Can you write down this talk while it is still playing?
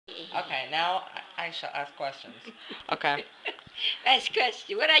Okay, now I shall ask questions. Okay. Ask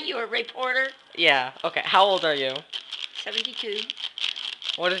question. What are you, a reporter? Yeah. Okay. How old are you? 72.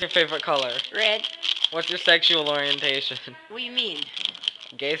 What is your favorite color? Red. What's your sexual orientation? What do you mean?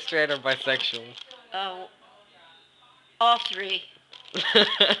 Gay, straight, or bisexual? Oh, all three.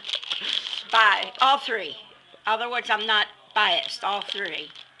 All three. In other words, I'm not biased. All three.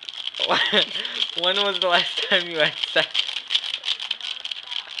 When was the last time you had sex?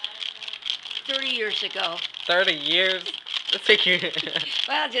 30 years ago. 30 years? That's like you.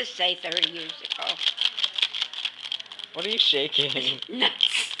 Well, just say 30 years ago. What are you shaking?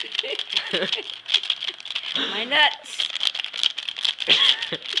 Nuts. My nuts.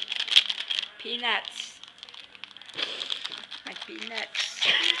 Peanuts. My peanuts.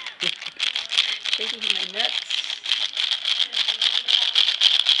 Shaking my nuts.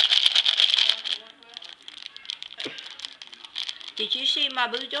 Did you see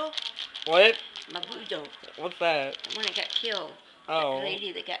Mabudo? What? Mabudo. What's that? The one that got killed. Oh. The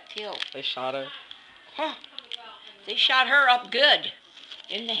lady that got killed. They shot her? Huh. They shot her up good.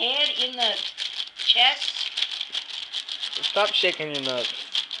 In the head, in the chest. Stop shaking your nuts.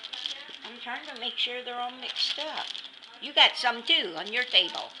 I'm trying to make sure they're all mixed up. You got some too on your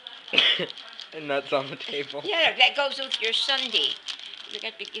table. And nuts on the table. Yeah, that goes with your sundae. We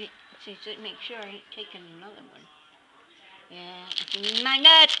got to make sure I ain't taking another one. Yeah, my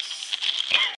nuts.